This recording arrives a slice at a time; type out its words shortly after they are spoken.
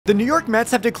The New York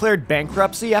Mets have declared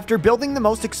bankruptcy after building the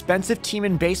most expensive team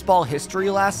in baseball history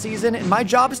last season, and my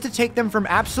job is to take them from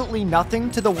absolutely nothing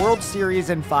to the World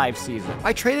Series in 5 seasons.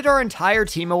 I traded our entire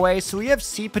team away, so we have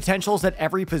C potentials at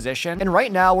every position, and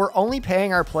right now we're only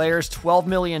paying our players $12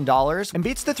 million and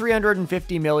beats the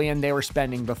 $350 million they were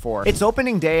spending before. It's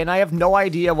opening day, and I have no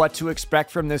idea what to expect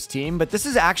from this team, but this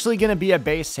is actually going to be a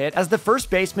base hit, as the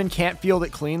first baseman can't field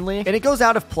it cleanly, and it goes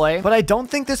out of play, but I don't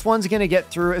think this one's going to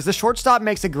get through, as the shortstop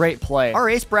makes a great play. Our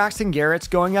ace Braxton Garrett's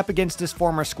going up against his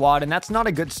former squad, and that's not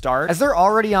a good start, as they're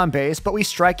already on base, but we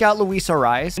strike out Luis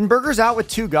Ariz, and Berger's out with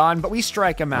 2 gone, but we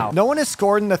strike him out. No one has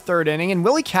scored in the 3rd inning, and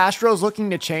Willie Castro's looking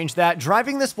to change that,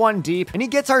 driving this one deep, and he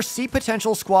gets our C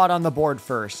potential squad on the board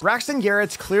first. Braxton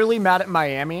Garrett's clearly mad at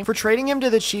Miami for trading him to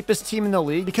the cheapest team in the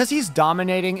league because he's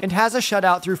dominating and has a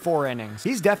shutout through 4 innings.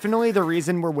 He's definitely the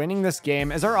reason we're winning this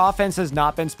game, as our offense has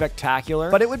not been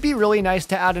spectacular, but it would be really nice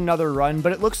to add another run,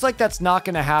 but it looks like that's not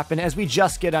going to happen as we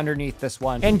just get underneath this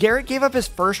one. And Garrett gave up his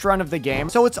first run of the game,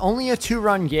 so it's only a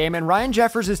 2-run game, and Ryan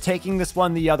Jeffers is taking this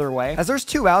one the other way, as there's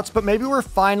 2 outs, but maybe we're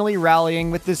finally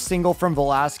rallying with this single from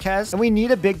Velasquez, and we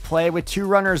need a big play with 2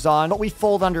 runners on, but we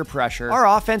fold under pressure. Our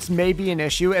offense may be an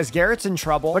issue as Garrett's in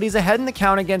trouble, but he's ahead in the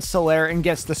count against Soler and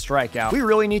gets the strikeout. We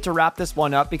really need to wrap this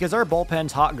one up because our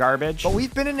bullpen's hot garbage, but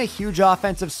we've been in a huge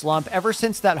offensive slump ever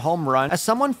since that home run, as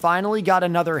someone finally got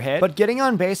another hit, but getting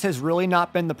on base has really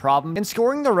not been the problem, and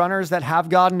scoring the runners that have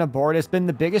gotten aboard has been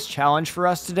the biggest challenge for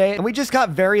us today, and we just got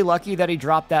very lucky that he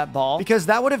dropped that ball, because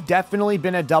that would have definitely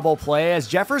been a double play, as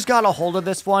Jeffers got a hold of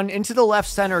this one into the left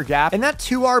center gap, and that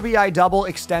 2 RBI double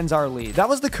extends our lead. That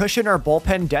was the cushion our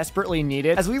bullpen desperately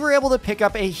needed, as we were able to pick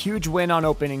up a huge win on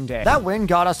opening day. That win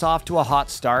got us off to a hot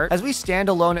start, as we stand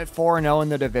alone at 4-0 in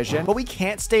the division, but we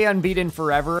can't stay unbeaten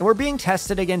forever, and we're being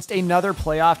tested against another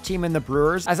playoff team in the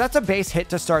Brewers, as that's a base hit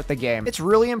to start the game. It's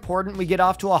really important we get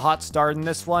off to a hot start in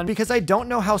this one, because I don't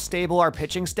know how stable our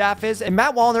pitching staff is, and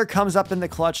Matt Wallner comes up in the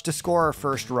clutch to score our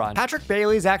first run. Patrick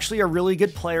Bailey is actually a really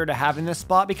good player to have in this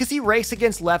spot because he races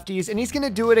against lefties, and he's going to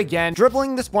do it again,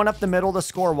 dribbling this one up the middle to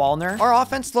score Wallner. Our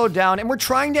offense slowed down, and we're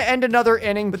trying to end another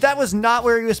inning, but that was not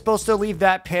where he was supposed to leave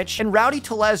that pitch, and Rowdy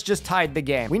Tellez just tied the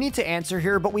game. We need to answer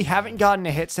here, but we haven't gotten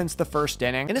a hit since the 1st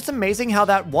inning, and it's amazing how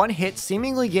that one hit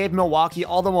seemingly gave Milwaukee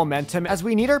all the momentum, as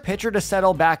we need our pitcher to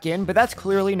settle back in, but that's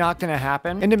clearly not going to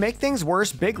happen. And to make things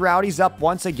worse, Big Rowdy's up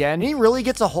once again, and he really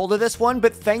gets a hold of this one,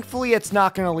 but thankfully it's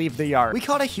not going to leave the yard. We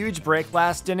caught a huge break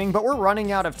last inning, but we're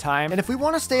running out of time, and if we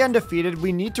want to stay undefeated,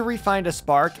 we need to re-find a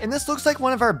spark, and this looks like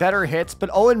one of our better hits, but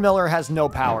Owen Miller has no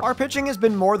power. Our pitching has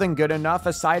been more than good enough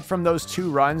aside from those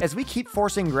 2 runs, as we keep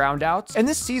forcing groundouts, and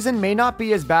this season may not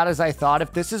be as bad as I thought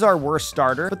if this is our worst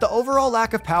starter, but the overall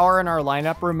lack of power in our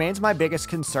lineup remains my biggest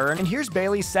concern, and here's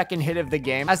Bailey's 2nd hit of the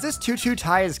game, as this 2-2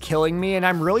 tie is killing me, and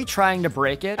I'm really trying to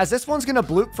break it, as this one's gonna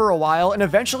bloop for a while and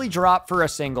eventually drop for a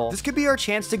single. This could be our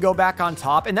chance to go back on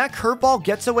top, and that curveball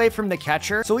gets away from the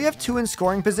catcher, so we have 2 in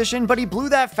scoring position, but he blew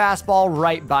that fastball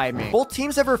right by me. Both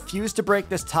teams have refused to break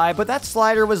this tie, but that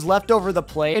slider was left over the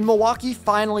plate, and Milwaukee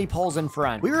finally pulls in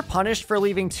front. We were punished for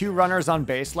leaving 2 runners on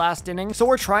base last inning, so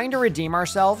we're trying to redeem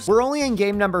ourselves. We're only in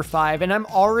game number 5, and I'm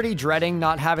already dreading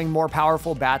not having more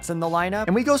powerful bats in the lineup,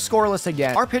 and we go scoreless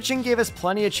again. Our pitching gave us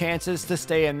plenty of chances to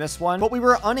stay in this one, but we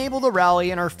were unable to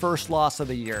rally in our first loss of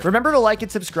the year. Remember to like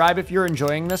and subscribe if you're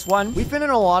enjoying this one. We've been in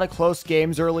a lot of close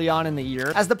games early on in the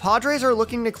year, as the Padres are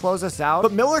looking to close us out,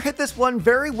 but Miller hit this one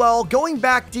very well, going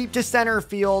back deep to center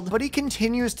field, but he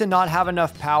continues to not have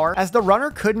enough power, as the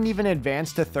runner couldn't even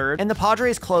advance to 3rd, and the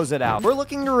Padres close it out. We're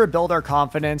looking to rebuild our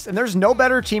confidence, and there's no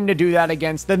better team to do that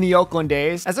against than the Oakland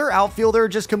A's, as their outfielder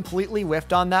just completely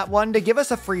whiffed on that one to give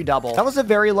us a free double. That was a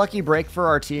very lucky break for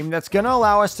our team that's going to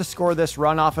allow us to score this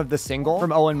run off of the single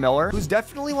from Owen Miller, who's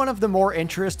definitely one of the more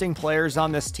interesting players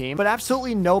on this team, but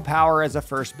absolutely no power as a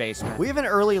first baseman. We have an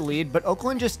early lead, but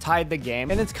Oakland just tied the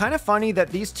game, and it's kind of funny that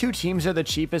these 2 teams are the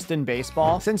cheapest in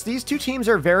baseball, since these 2 teams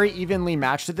are very evenly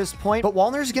matched at this point, but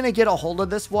Wallner's going to get a hold of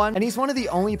this one, and he's one of the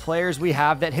only players we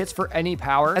have that hits for any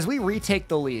power as we retake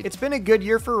the lead. It's been a good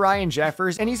year for Ryan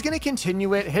Jeffers, and he's going to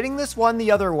continue it, hitting this one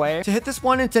the other way to hit this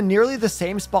one into nearly the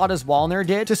same spot as Wallner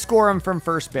did to score him from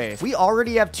first base. We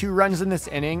already have 2 runs in this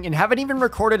inning and haven't even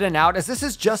recorded an out, as this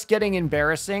is just getting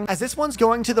embarrassing, as this one's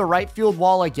going to the right field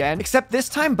wall again, except this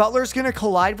time Butler's going to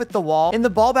collide with the wall, and the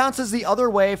ball bounces the other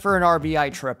way for an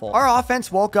RBI triple. Our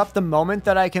offense woke up the moment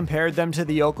that I compared them to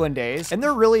the Oakland A's, and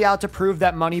they're really out to prove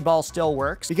that Moneyball still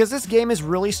works, because this game is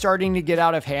really starting to get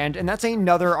out of hand, and that's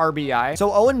another RBI.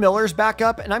 So Owen Miller's back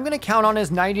up, and I'm going to count on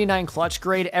his 99 clutch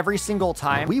grade every single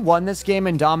time. We won this game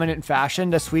in dominant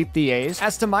fashion to sweep the A's.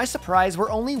 As to my surprise,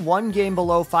 we're only 1 game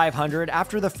below 500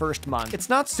 after the first month. It's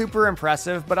not super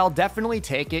impressive, but I'll definitely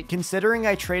take it considering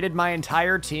I traded my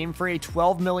entire team for a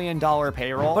 $12 million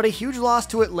payroll. But a huge loss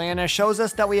to Atlanta shows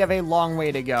us that we have a long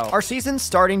way to go. Our season's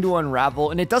starting to unravel,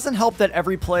 and it doesn't help that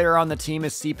every player on the team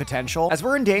is C potential, as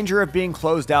we're in danger of being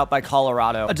closed out by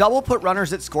Colorado. A double put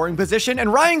runners at scoring position,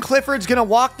 and Ryan Clifford's gonna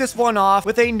walk this one off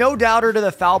with a no-doubter to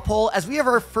the foul pole, as we have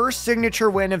our first signature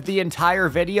win of the entire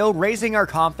video, raising our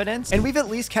confidence, and we've at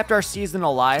least kept our season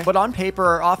alive. But on paper,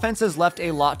 our offense has left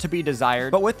a lot to be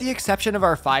desired, but with the exception of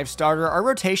our 5-starter, our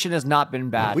rotation has not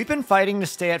been bad. We've been fighting to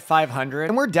stay at 500,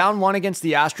 and we're down 1 against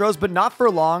the Astros, but not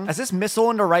for long, as this missile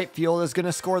into right field is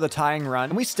gonna score the tying run,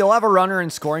 and we still have a runner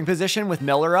in scoring position with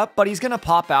Miller up, but he's gonna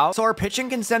pop out, so our pitching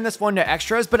can send this one to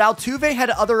extras. But Altuve had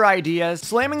other ideas,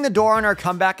 slamming the door on our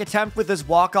comeback attempt with his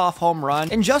walk-off home run,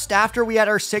 and just after we had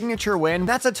our signature win,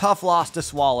 that's a tough loss to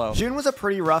swallow. June was a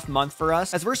pretty rough month for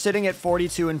us, as we're sitting at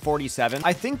 42 and 47.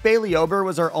 I think Bailey Ober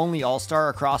was our only all-star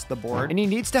across the board, and he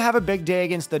needs to have a big day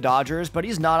against the Dodgers, but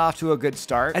he's not off to a good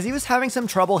start, as he was having some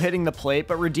trouble hitting the plate,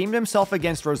 but redeemed himself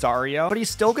against Rosario. But he's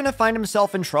still gonna find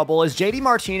himself in trouble as JD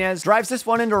Martinez drives this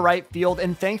one into right field,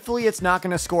 and thankfully it's not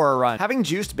gonna score a run. Having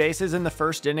juiced bases in the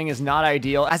first inning is not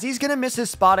ideal, as he's gonna miss his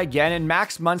spot again, and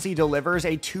Max Muncy delivers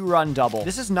a 2-run double.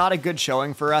 This is not a good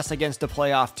showing for us against a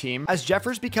playoff team, as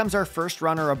Jeffers becomes our first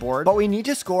runner aboard, but we need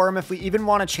to score him if we even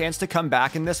want a chance to come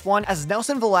back in this one, as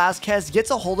Nelson Velasquez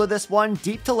gets a hold of this one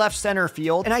deep to left center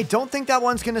field, and I don't think that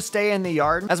one's gonna stay in the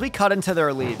yard, as we cut into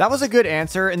their lead. That was a good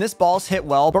answer, and this ball's hit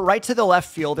well, but right to the left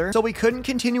fielder, so we couldn't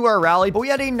continue our rally, but we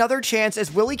had another chance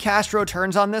as Willie Castro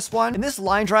turns on this one, and this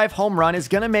line drive home run is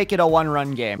gonna make it a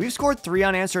 1-run game. We've scored 3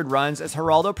 unanswered runs, as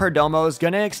Geraldo Perdomo is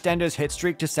gonna extend his hit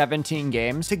streak to 17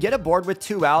 games to get aboard with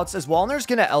 2 outs, as Wallner's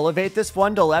gonna elevate this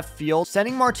one to left field,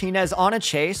 sending Martinez on a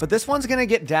chase, but this one's gonna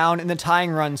get down and the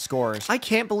tying run scores. I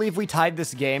can't believe we tied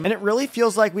this game, and it really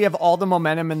feels like we have all the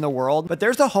momentum in the world, but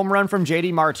there's a home run from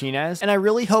JD Martinez, and I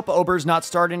really hope Ober's not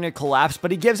starting to collapse,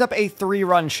 but he gives up a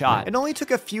 3-run shot. It only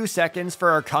took a few seconds for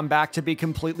our comeback to be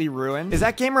completely ruined, as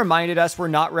that game reminded us we're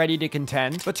not ready to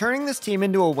contend, but turning this team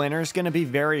into a winner is gonna be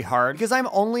very hard, because I'm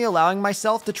only allowing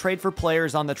myself to trade for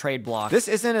players on the trade block. This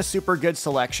isn't a super good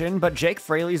selection, but Jake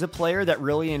Fraley's a player that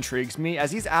really intrigues me,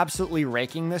 as he's absolutely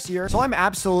raking this year, so I'm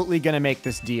absolutely gonna make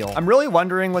this deal. I'm really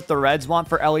wondering what the Reds want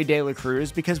for Elly De La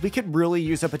Cruz, because we could really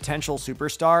use a potential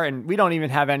superstar, and we don't even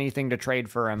have anything to trade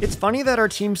for him. It's funny that our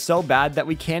team's so bad that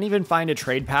we can't even find a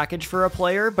trade package for a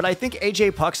player, but I think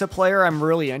AJ Puck's a player I'm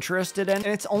really interested in, and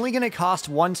it's only gonna cost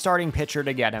 1 starting pitcher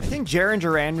to get him. I think Jarren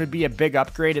Duran would be a big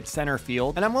upgrade at center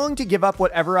field, and I'm willing to give up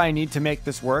whatever I need to make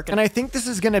this work, and I think this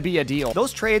is gonna be a deal.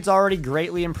 Those trades already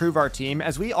greatly improve our team,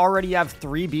 as we already have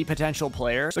 3 B potential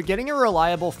players, but getting a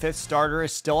reliable 5th starter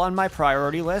is still on my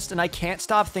priority list, and I can't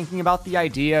stop thinking about the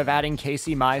idea of adding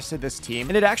Casey Mize to this team,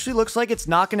 and it actually looks like it's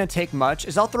not gonna take much,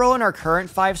 as I'll throw in our current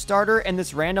 5 starter and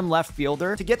this random left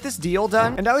fielder to get this deal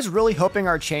done, and I was really hoping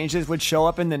our changes would show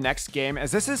up in the next game,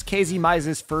 as this is Casey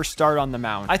Mize's first start on the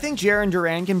mound. I think Jarren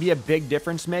Duran can be a big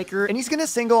difference maker, and he's gonna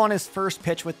single on his first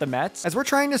pitch with the Mets, as we're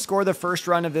trying to score the first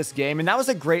run of this game, and that was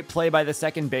a great play by the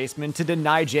second baseman to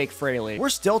deny Jake Fraley. We're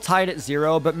still tied at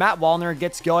 0, but Matt Wallner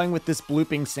gets going with this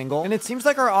blooping single, and it seems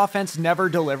like our offense never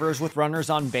delivers with runners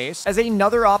on base, as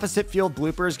another opposite field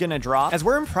blooper is gonna drop, as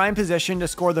we're in prime position to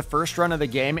score the first run of the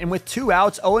game, and with 2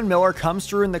 outs, Owen Miller comes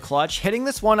through in the clutch, hitting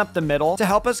this one up the middle to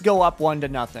help us go up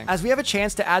 1-0, as we have a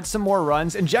chance to add some more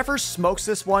runs, and Jeffers smokes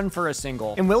this one for a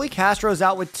single, and Willie Castro's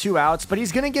out with 2 outs, but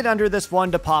he's gonna get under this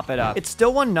one to pop it up. It's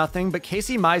still 1-0, but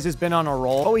Casey Mize has been on a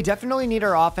roll, but we definitely need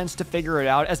our offense to figure it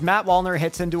out, as Matt Wallner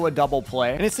hits into a double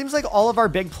play, and it seems like all of our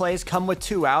big plays come with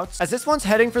 2 outs, as this one's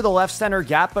heading for the left center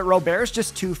gap, but Robert's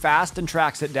just too fast and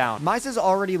tracks it down. Mize is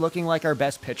already looking like our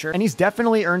best pitcher, and he's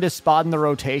definitely earned his spot in the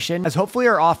rotation, as hopefully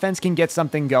our offense can get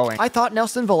something going. I thought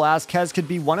Nelson Velasquez could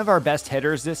be one of our best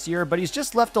hitters this year, but he's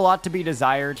just left a lot to be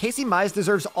desired. Casey Mize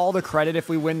deserves all the credit if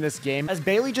we win this game, as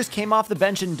Bailey just came off the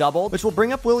bench and doubled, which will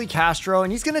bring up Willie Castro,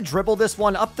 and he's gonna dribble this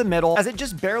one up the middle, as it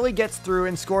just barely gets through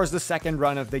and scores the second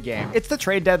run of the game. It's the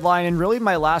trade deadline, and really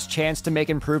my last chance to make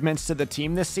improvements to the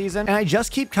team this season, and I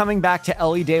just keep coming back to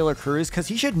Elly De La Cruz, because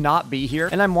he should not be here,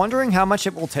 and I'm wondering how much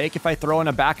it will take if I throw in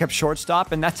a backup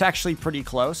shortstop, and that's actually pretty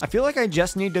close. I feel like I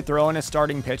just need to throw in a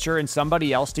starting pitcher and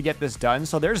somebody else to get this done,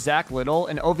 so there's Zach Little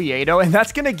and Oviedo, and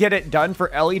that's gonna get it done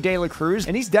for Elly De La Cruz,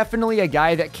 and he's definitely a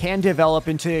guy that can develop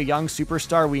into a young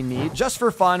superstar we need. Just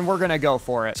for fun, we're gonna go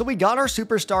for it. So we got our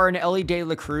superstar in Elly De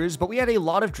La Cruz, but we had a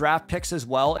lot of draft picks as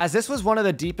well, as this was one of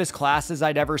the deepest classes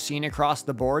I'd ever seen across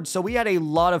the board, so we had a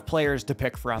lot of players to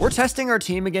pick from. We're testing our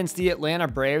team against the Atlanta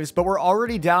Braves, but we're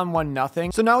already down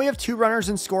 1-0, so now we have 2 runners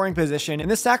in scoring position, and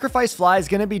this sacrifice fly is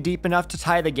gonna be deep enough to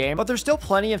tie the game, but there's still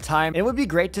plenty of time. It would be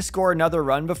great great to score another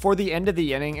run before the end of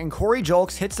the inning, and Corey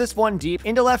Julks hits this one deep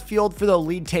into left field for the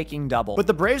lead-taking double. But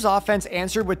the Braves offense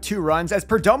answered with 2 runs as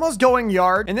Perdomo's going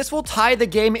yard, and this will tie the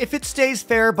game if it stays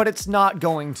fair, but it's not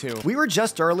going to. We were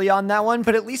just early on that one,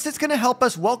 but at least it's going to help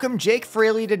us welcome Jake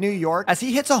Fraley to New York as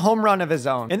he hits a home run of his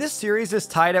own. And this series is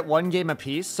tied at 1 game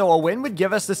apiece, so a win would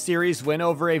give us the series win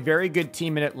over a very good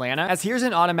team in Atlanta, as here's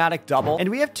an automatic double, and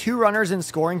we have 2 runners in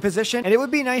scoring position, and it would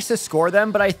be nice to score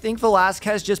them, but I think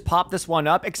Velasquez just popped this one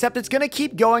up, except it's going to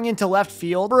keep going into left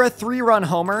field for a 3-run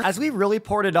homer as we really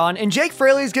poured it on, and Jake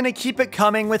Fraley is going to keep it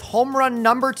coming with home run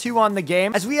number 2 on the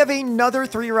game as we have another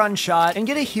 3-run shot and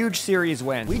get a huge series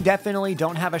win. We definitely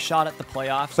don't have a shot at the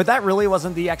playoffs, but that really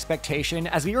wasn't the expectation,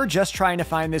 as we were just trying to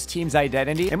find this team's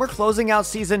identity, and we're closing out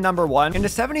season number 1, and a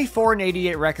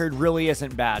 74-88 record really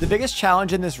isn't bad. The biggest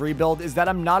challenge in this rebuild is that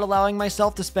I'm not allowing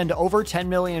myself to spend over $10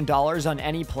 million on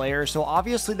any player, so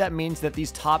obviously that means that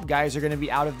these top guys are going to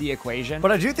be out of the equation,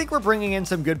 but I do think we're bringing in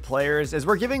some good players, as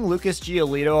we're giving Lucas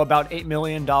Giolito about $8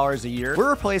 million a year. We're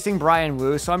replacing Brian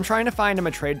Wu, so I'm trying to find him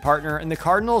a trade partner, and the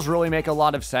Cardinals really make a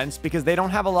lot of sense because they don't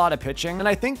have a lot of pitching, and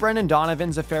I think Brendan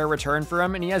Donovan's a fair return for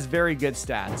him, and he has very good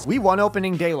stats. We won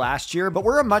opening day last year, but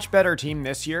we're a much better team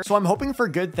this year, so I'm hoping for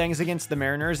good things against the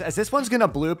Mariners, as this one's gonna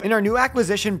bloop, and our new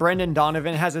acquisition Brendan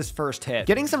Donovan has his first hit.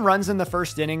 Getting some runs in the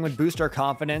first inning would boost our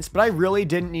confidence, but I really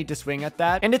didn't need to swing at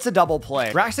that, and it's a double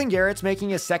play. Braxton Garrett's making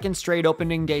his 2nd straight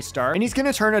opening day start, and he's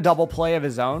gonna turn a double play of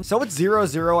his own, so it's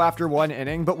 0-0 after 1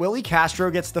 inning, but Willie Castro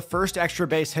gets the first extra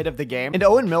base hit of the game, and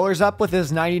Owen Miller's up with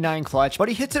his 99 clutch, but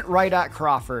he hits it right at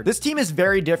Crawford. This team is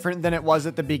very different than it was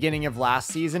at the beginning of last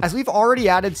season, as we've already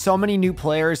added so many new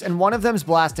players, and one of them's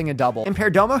blasting a double. And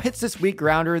Perdomo hits this weak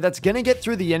grounder that's gonna get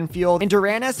through the infield, and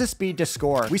Duran has the speed to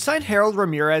score. We signed Harold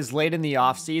Ramirez late in the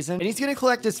offseason, and he's gonna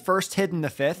collect his first hit in the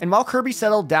 5th, and while Kirby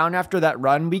settled down after that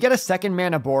run, we get a 2nd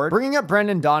man aboard, bringing up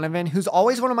Brendan Donovan, who's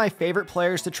always one of my favorite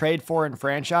players to trade for in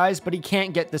franchise, but he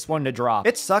can't get this one to drop.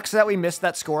 It sucks that we missed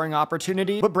that scoring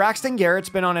opportunity, but Braxton Garrett's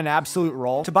been on an absolute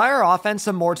roll to buy our offense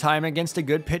some more time against a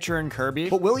good pitcher in Kirby,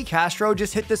 but Willie Castro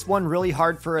just hit this one really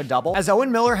hard for a double, as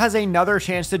Owen Miller has another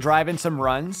chance to drive in some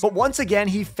runs, but once again,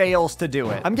 he fails to do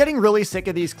it. I'm getting really sick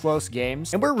of these close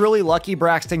games, and we're really lucky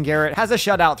Braxton Garrett has a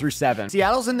shutout through 7.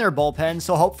 Seattle's in their bullpen,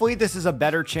 so hopefully this is a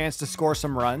better chance to score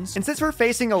some runs. And since we're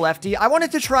facing a lefty, I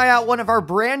wanted to try out one of our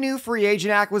brand new free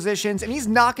agent acquisitions, and he's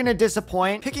not going to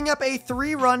disappoint, picking up a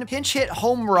 3-run pinch hit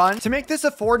home run to make this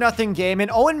a 4-0 game,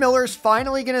 and Owen Miller's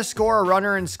finally going to score a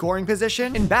runner in scoring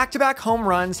position, and back-to-back home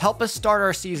runs help us start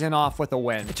our season off with a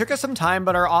win. It took us some time,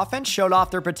 but our offense showed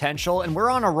off their potential, and we're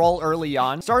on a roll early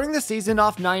on, starting the season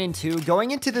off 9-2,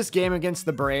 going into this game against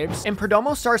the Braves, and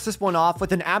Perdomo starts this one off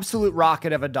with an absolute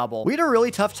rocket of a double. We had a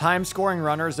really tough time scoring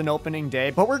runners in opening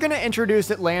day, but we're going to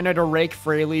introduce Atlanta to Rake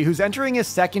Fraley, who's entering his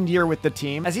 2nd year with the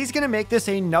team, as he's going to make this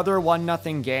another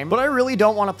 1-0 game, but I really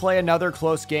don't want to play another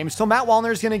close game, so Matt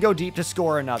Wallner's going to go deep to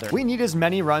score another. We need as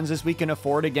many runs as we can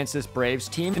afford against this Braves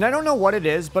team, and I don't know what it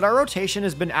is, but our rotation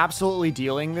has been absolutely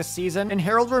dealing this season, and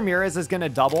Harold Ramirez is going to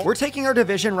double. We're taking our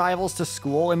division rivals to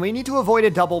school, and we need to avoid a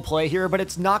double play here, but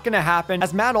it's not going to happen,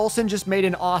 as Matt Olson just made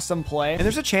an awesome play, and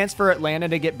there's a chance for Atlanta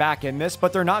to get back in this,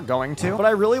 but they're not going to. But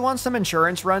I really want some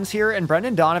insurance runs here, and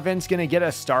Brendan Donovan's going to get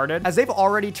us started, as they've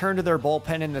already turned to their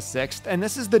bullpen in the 6th, and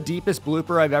this is the deepest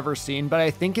blooper I've ever seen, but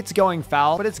I think it's going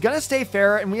foul, but it's going to stay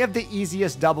fair, and we have the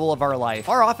easiest double of our life.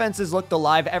 Our offense has looked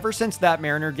alive ever since that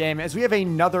Mariner game, as we have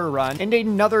another run and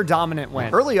another dominant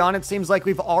win. Early on, it seems like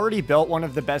we've already built one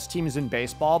of the best teams in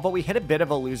baseball, but we hit a bit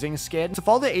of a losing skid to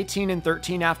fall to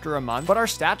 18-13 after a month, but our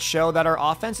stats show that our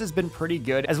offense has been pretty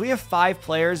good, as we have 5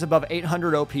 players above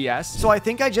 800 OPS, so I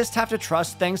think I just have to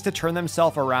trust things to turn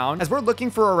themselves around, as we're looking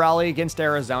for a rally against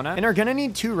Arizona, and are gonna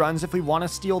need 2 runs if we want to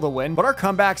steal the win, but our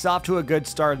comeback's off to a good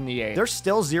start in the 8th. There's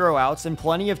still 0 outs and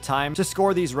plenty of time to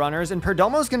score these runners, and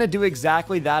Perdomo's gonna do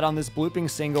exactly that on this blooping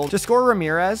single to score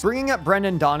Ramirez, bringing up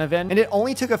Brendan Donovan, and it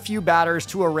only took a few batters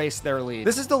to erase their lead.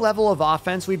 This is the level of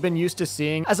offense we've been used to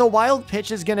seeing, as a wild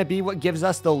pitch is gonna be what gives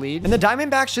us the lead, and the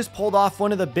Diamondbacks just pulled off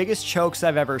one of the biggest chokes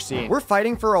I've ever seen. We're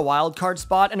fighting for a wild card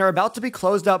spot and are about to be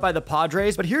closed out by the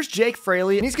Padres, but here's Jake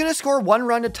Fraley, and he's gonna score 1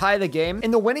 run to tie the game,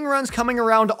 and the winning run's coming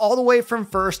around all the way from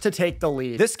first to take the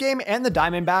lead. This game and the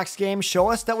Diamondbacks game show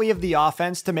us that we have the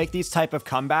offense to make these type of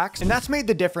comebacks, and that's made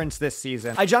the difference this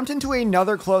season. I jumped into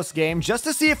another close game just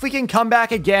to see if we can come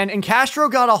back again, and Castro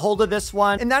got a hold of this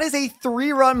one, and that is a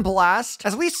 3-run blast,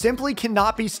 as we simply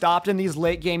cannot be stopped in these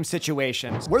late game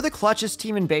situations. We're the clutchest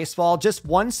team in baseball just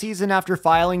 1 season after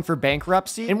filing for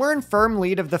bankruptcy, and we're in firm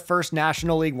lead of the first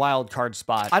National League wildcard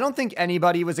spot. I don't think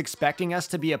anybody was expecting us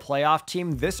to be a playoff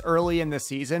team this early in the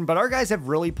season, but our guys have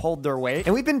really pulled their weight,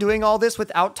 and we've been doing all this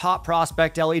without top prospects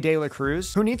protect Ellie De La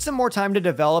Cruz, who needs some more time to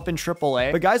develop in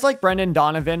AAA, but guys like Brendan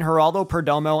Donovan, Geraldo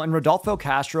Perdomo, and Rodolfo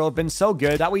Castro have been so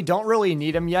good that we don't really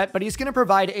need him yet, but he's going to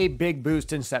provide a big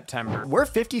boost in September. We're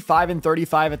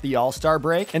 55-35 at the All-Star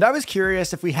break, and I was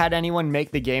curious if we had anyone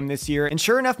make the game this year, and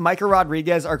sure enough, Micah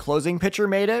Rodriguez, our closing pitcher,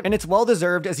 made it, and it's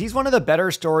well-deserved as he's one of the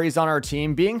better stories on our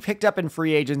team, being picked up in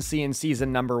free agency in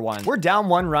season number 1. We're down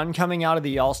 1 run coming out of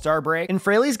the All-Star break, and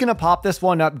Fraley's going to pop this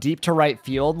one up deep to right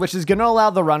field, which is going to allow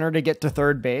the runner to get to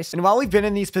third base, and while we've been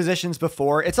in these positions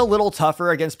before, it's a little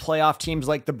tougher against playoff teams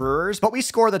like the Brewers, but we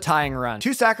score the tying run.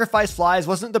 2 sacrifice flies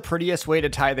wasn't the prettiest way to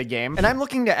tie the game, and I'm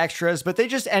looking to extras, but they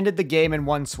just ended the game in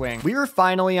 1 swing. We were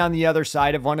finally on the other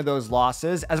side of one of those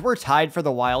losses as we're tied for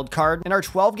the wild card and are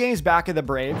 12 games back of the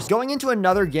Braves, going into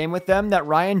another game with them that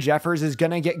Ryan Jeffers is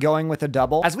gonna get going with a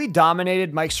double as we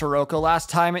dominated Mike Soroka last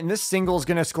time, and this single is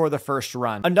gonna score the first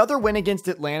run. Another win against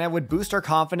Atlanta would boost our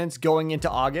confidence going into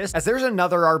August as there's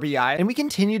another RBI, and we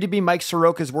continue to be Mike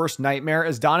Soroka's worst nightmare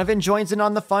as Donovan joins in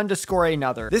on the fun to score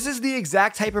another. This is the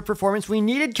exact type of performance we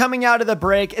needed coming out of the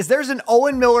break, as there's an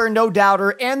Owen Miller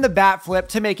no-doubter and the bat flip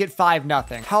to make it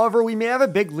 5-0. However, we may have a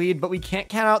big lead, but we can't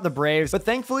count out the Braves, but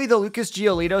thankfully the Lucas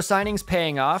Giolito signing's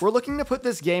paying off. We're looking to put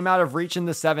this game out of reach in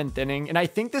the 7th inning, and I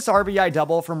think this RBI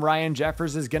double from Ryan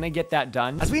Jeffers is gonna get that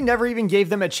done, as we never even gave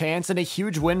them a chance and a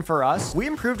huge win for us. We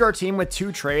improved our team with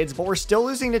 2 trades, but we're still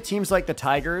losing to teams like the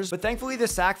Tigers, but thankfully the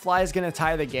sac fly is gonna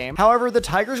tie the game. However, the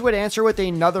Tigers would answer with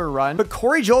another run, but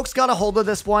Corey Julks got a hold of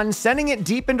this one, sending it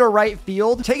deep into right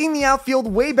field, taking the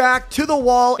outfield way back to the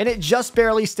wall, and it just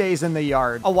barely stays in the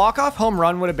yard. A walk-off home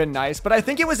run would have been nice, but I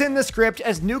think it was in the script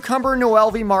as newcomer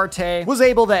Noelvi Marte was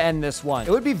able to end this one.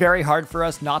 It would be very hard for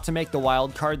us not to make the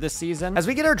wild card this season as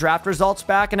we get our draft results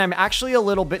back, and I'm actually a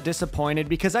little bit disappointed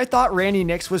because I thought Randy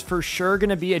Nix was for sure going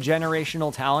to be a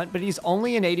generational talent, but he's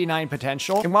only an 89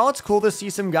 potential, and while it's cool to see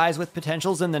some guys with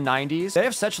potentials in the 90s, they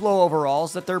have such low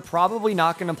overalls that they're probably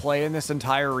not going to play in this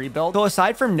entire rebuild. So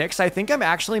aside from Nix, I think I'm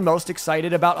actually most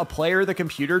excited about a player the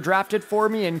computer drafted for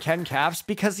me in Ken Caps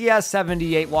because he has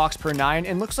 78 walks per 9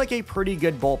 and looks like a pretty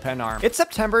good bullpen arm. It's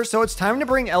September, so it's time to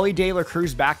bring Ellie De La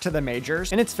Cruz back to the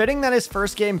majors, and it's fitting that his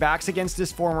first game back's against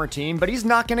his former team, but he's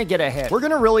not going to get a hit. We're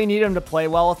going to really need him to play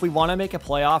well if we want to make a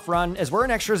playoff run, as we're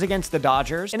in extras against the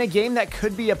Dodgers in a game that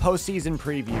could be a postseason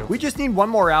preview. We just need one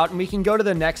more out and we can go to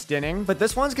the next inning, but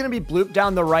this one's going to be blooped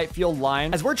down the right field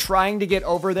line as we're trying to get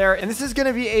over there, and this is going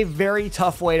to be a very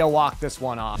tough way to walk this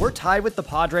one off. We're tied with the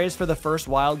Padres for the first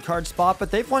wild card spot,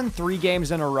 but they've won 3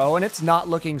 games in a row and it's not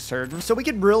looking certain, so we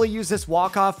could really use this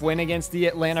walk-off win against the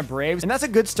Atlanta Braves, and that's a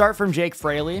good start from Jake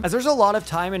Fraley as there's a lot of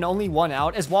time and only 1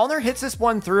 out as Wallner hits this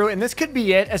one through, and this could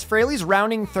be it as Fraley's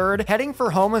rounding third, heading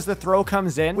for home as the throw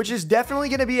comes in, which is definitely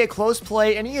going to be a close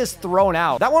play, and he is thrown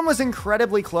out. That one was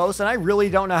incredibly close, and I really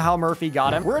don't know how Murphy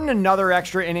got him. We're in another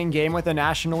extra inning game with a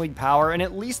National League power, and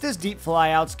at least this deep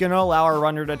flyout's going to allow our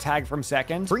runner to tag from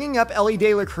second, bringing up Ellie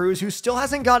De La Cruz, who still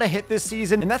hasn't got a hit this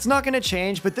season, and that's not going to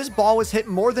change, but this ball was hit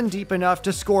more than deep enough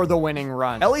to score the winning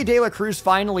run. Ellie De La Cruz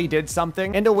finally did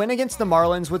something, and a win against the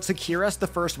Marlins would secure us the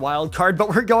first wild card, but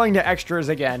we're going to extras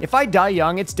again. If I die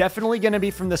young, it's definitely going to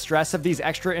be from the stress of these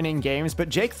extra inning games, but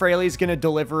Jake Fraley's going to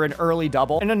deliver an early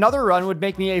double, and another run would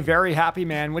make me a very happy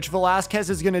man, which Velasquez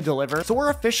is going to deliver, so we're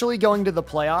officially going to the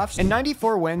playoffs, and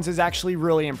 94 wins is actually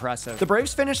really impressive. The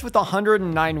Braves finished with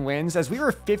 109 wins as we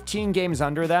were 15 games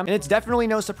under them, and it's definitely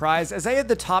no surprise as they had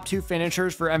the top 2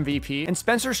 finishers for MVP, and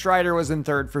Spencer Strider was in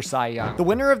third for Cy Young. The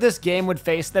winner of this game would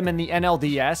face them in the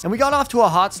NLDS, and we got off to a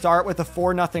hot start with a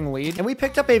 4-0 lead, and we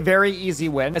picked up a very easy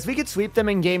win as we could sweep them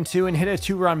in game 2 and hit a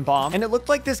 2-run bomb, and it looked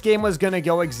like this game was going to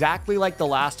go exactly like the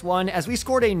last one as we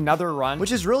scored another run,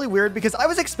 which is really weird because I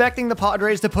was expecting the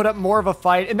Padres to put up more of a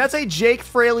fight, and that's a Jake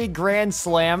Fraley grand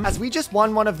slam as we just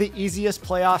won one of the easiest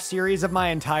playoff series of my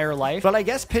entire life. But I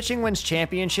guess pitching wins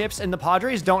championships and the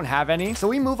Padres don't have any, so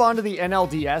we move on to the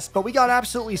NLDS, but we got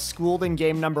absolutely schooled in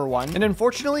game number 1, and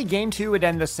unfortunately game 2 would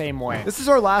end the same way. This is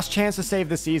our last chance to save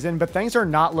the season, but things are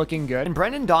not looking good, and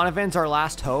Brendan Donovan's our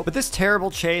last hope, but this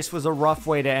terrible chase was a rough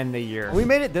way to end the year. We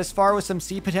made it this far with some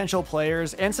C potential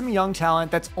players and some young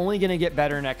talent that's only going to get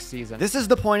better next season. This is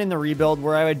the point in the rebuild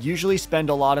where I would usually spend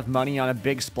a lot of money on a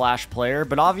big splash player,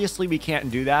 but obviously we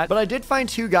can't do that, but I did find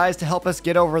 2 guys to help us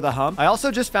get over the hump. I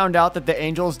also just found out that the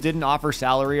Angels didn't offer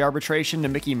salary arbitration to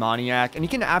Mickey Moniak, and he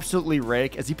can absolutely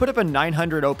rake as he put up a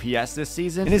 900 OPS this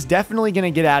season and is definitely going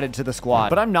to get added to the squad.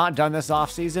 But I'm not done this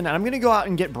offseason, and I'm going to go out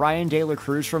and get Brian De La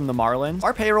Cruz from the Marlins.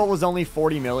 Our payroll was only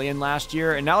 40 million last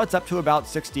year, and now it's up to about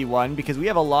 61 because we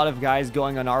have a lot of guys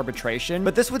going on arbitration,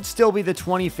 but this would still be the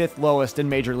 25th lowest in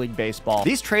Major League Baseball.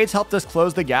 These trades helped us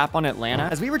close the gap on Atlanta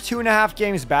as we were 2.5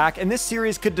 games back, and this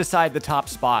series could decide the top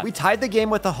spot. We tied the game game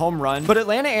with a home run, but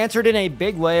Atlanta answered in a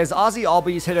big way as Ozzie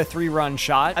Albies hit a 3-run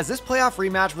shot, as this playoff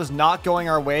rematch was not going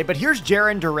our way. But here's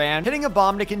Jarren Duran hitting a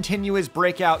bomb to continue his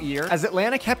breakout year, as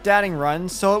Atlanta kept adding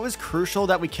runs, so it was crucial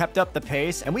that we kept up the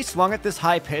pace, and we swung at this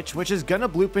high pitch, which is gonna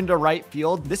bloop into right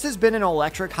field. This has been an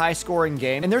electric high-scoring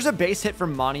game, and there's a base hit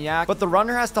from Moniak, but the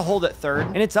runner has to hold at third,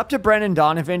 and it's up to Brendan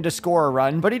Donovan to score a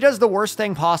run, but he does the worst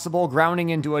thing possible,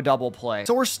 grounding into a double play.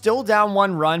 So we're still down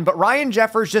 1 run, but Ryan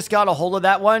Jeffers just got a hold of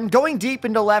that one, going deep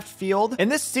into left field,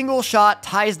 and this single shot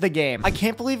ties the game. I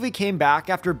can't believe we came back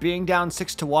after being down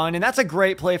 6-1, and that's a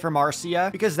great play from Marcia,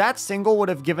 because that single would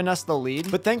have given us the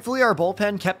lead, but thankfully our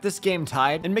bullpen kept this game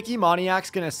tied, and Mickey Moniak's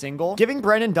gonna single, giving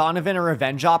Brendan Donovan a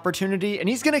revenge opportunity, and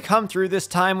he's gonna come through this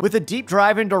time with a deep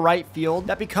drive into right field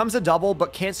that becomes a double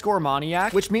but can't score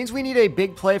Moniak, which means we need a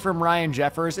big play from Ryan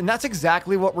Jeffers, and that's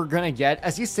exactly what we're gonna get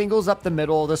as he singles up the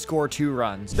middle to score 2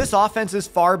 runs. This offense is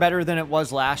far better than it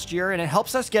was last year, and it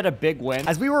helps us get a big win,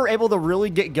 as we were able to really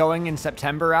get going in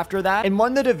September after that and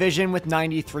won the division with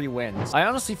 93 wins. I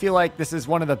honestly feel like this is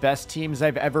one of the best teams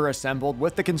I've ever assembled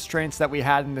with the constraints that we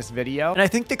had in this video, and I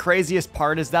think the craziest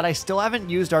part is that I still haven't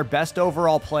used our best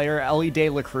overall player, Elly De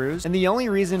La Cruz, and the only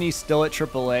reason he's still at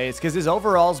AAA is because his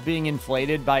overall's being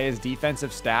inflated by his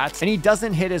defensive stats, and he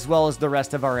doesn't hit as well as the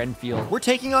rest of our infield. We're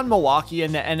taking on Milwaukee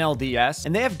in the NLDS,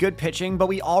 and they have good pitching, but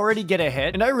we already get a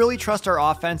hit, and I really trust our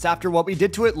offense after what we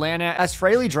did to Atlanta, as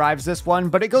Fraley drives this one,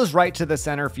 but it goes right to the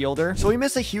center fielder, so we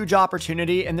miss a huge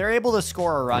opportunity, and they're able to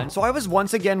score a run. So I was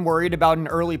once again worried about an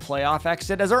early playoff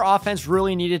exit, as our offense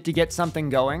really needed to get something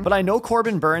going, but I know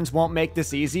Corbin Burns won't make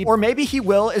this easy, or maybe he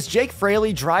will, as Jake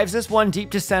Fraley drives this one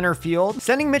deep to center field,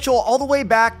 sending Mitchell all the way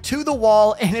back to the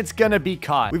wall, and it's gonna be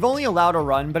caught. We've only allowed a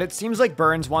run, but it seems like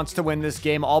Burns wants to win this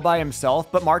game all by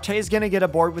himself, but Marte is gonna get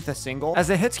aboard with a single, as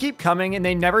the hits keep coming, and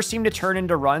they never seem to turn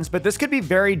into runs, but this could be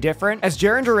very different, as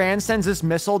Jarren Duran sends this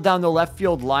missile down the left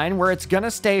field line, where it's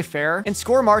gonna stay fair, and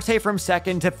score Marte from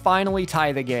second to finally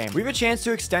tie the game. We have a chance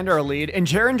to extend our lead, and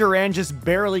Jarren Duran just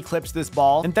barely clips this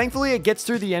ball, and thankfully it gets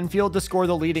through the infield to score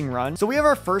the leading run. So we have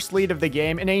our first lead of the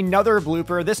game, and another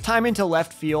blooper, this time into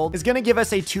left field, is gonna give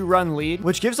us a 2-run lead,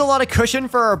 which gives a lot of cushion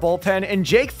for our bullpen, and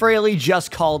Jake Fraley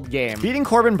just called game. Beating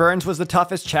Corbin Burns was the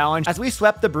toughest challenge, as we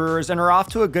swept the Brewers and are off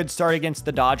to a good start against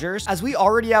the Dodgers, as we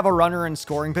already have a runner in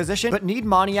scoring position, but need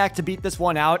Moniak to beat this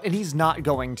one out, and he's not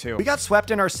going to. We got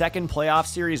swept in our second playoff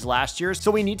series last year,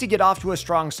 so we need to get off to a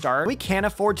strong start. We can't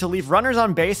afford to leave runners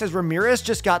on base, as Ramirez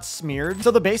just got smeared,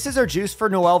 so the bases are juiced for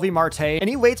Noelvi Marte, and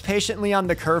he waits patiently on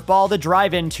the curveball to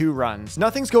drive in 2 runs.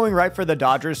 Nothing's going right for the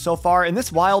Dodgers so far, and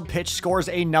this wild pitch scores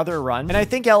another run, and I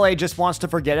think LA just wants to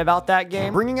forget about that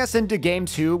game, bringing us into game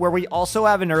 2, where we also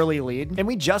have an early lead, and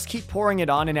we just keep pouring it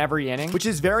on in every inning, which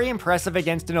is very impressive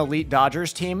against an elite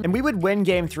Dodgers team, and we would win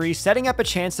game 3, setting up a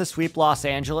chance to sweep Los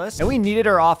Angeles, and we needed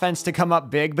our offense to come up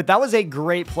big, but that was a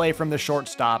great play from the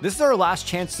shortstop. This is our last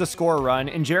chance to score a run,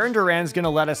 and Jarren Duran's gonna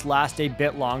let us last a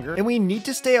bit longer, and we need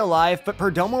to stay alive, but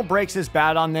Perdomo breaks his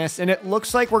bat on this, and it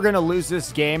looks like we're gonna lose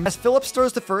this game, as Phillips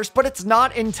throws to first, but it's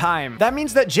not in time. That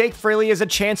means that Jake Fraley has a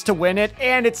chance to win it,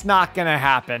 and it's not gonna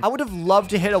happen. I would have loved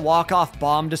to hit a walk-off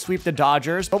bomb to sweep the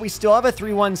Dodgers, but we still have a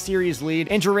 3-1 series lead,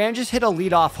 and Duran just hit a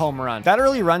leadoff home run. That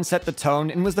early run set the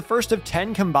tone, and was the first of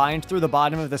 10 combined through the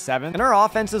bottom of the 7th, and our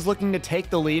offense is looking to take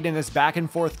the lead in this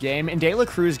back-and-forth game, and De La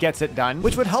Cruz gets it done,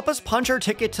 which would help us punch our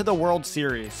ticket to the World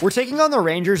Series. We're taking on the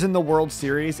Rangers in the World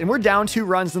Series, and we're down 2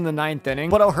 runs in the 9th inning,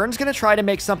 but O'Hearn's gonna try to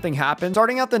make something happen,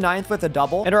 starting out the 9th with a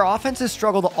double, and our offense has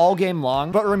struggled all game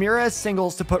long, but Ramirez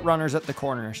singles to put runners at the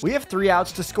corners. We have 3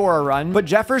 outs to score a run, but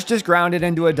Jeffers just grounded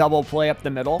into a double play up the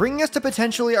middle, bringing us to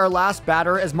potentially our last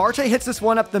batter, as Marte hits this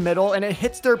one up the middle, and it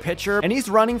hits their pitcher, and he's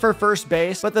running for first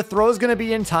base, but the throw is gonna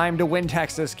be in time to win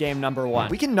Texas game number 1.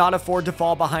 We cannot afford to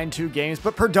fall behind 2 games,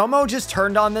 but Perdomo just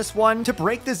turned on this one to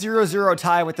break the 0-0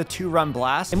 tie with a 2-run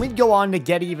blast, and we'd go on to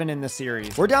get even in the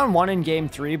series. We're down 1 in game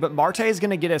 3, but Marte is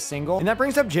gonna get a single, and that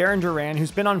brings up Jarren Duran,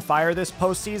 who's been on fire this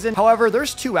postseason. However,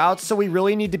 there's 2 outs, so we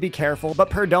really need to be careful, but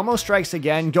Perdomo strikes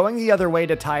again, going the other way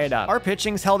to tie it up. Our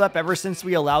pitching's held up ever since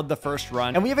we allowed the first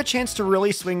run, and we have a chance to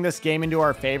really swing this game into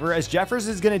our favor, as Jeffers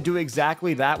is gonna do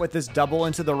exactly that with this double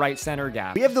into the right center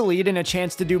gap. We have the lead and a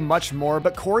chance to do much more,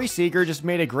 but Corey Seager just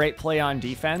made a great play on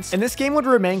defense, and this game would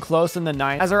remain close in the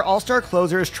 9th, as our all-star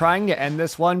closer is trying to end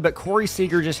this one, but Corey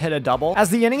Seager just hit a double, as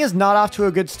the inning is not off to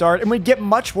a good start, and would get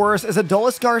much worse as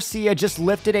Adolis Garcia just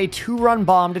lifted a 2-run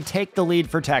bomb to take the lead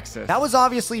for Texas. That was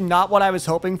obviously not what I was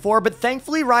hoping for, but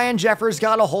thankfully Ryan Jeffers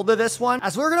got a hold of this one,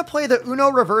 as we're gonna play the Uno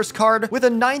reverse card with a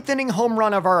 9th inning home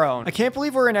run of our own. I can't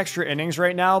believe we're in extra innings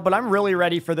right now, but I'm really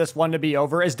ready for this one to be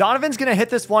over, as Donovan's gonna hit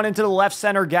this one into the left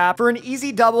center gap for an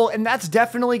easy double, and that's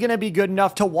definitely gonna be good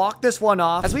enough to walk this this one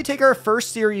off as we take our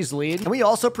first series lead, and we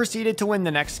also proceeded to win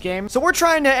the next game. So we're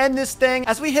trying to end this thing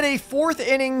as we hit a 4th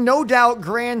inning, no doubt,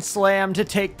 grand slam to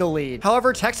take the lead.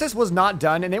 However, Texas was not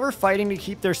done, and they were fighting to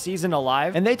keep their season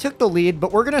alive, and they took the lead,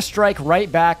 but we're gonna strike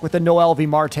right back with a Noel V.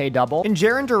 Marte double. And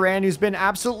Jarren Duran, who's been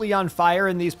absolutely on fire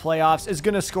in these playoffs, is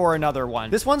gonna score another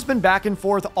one. This one's been back and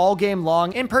forth all game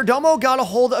long, and Perdomo got a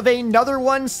hold of another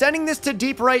one, sending this to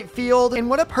deep right field. And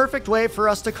what a perfect way for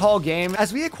us to call game,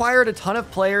 as we acquired a ton of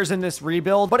players in this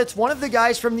rebuild, but it's one of the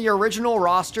guys from the original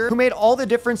roster who made all the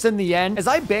difference in the end, as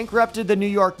I bankrupted the New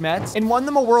York Mets and won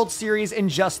them a World Series in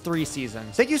just 3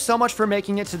 seasons. Thank you so much for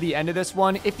making it to the end of this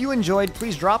one. If you enjoyed,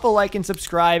 please drop a like and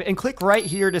subscribe, and click right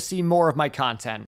here to see more of my content.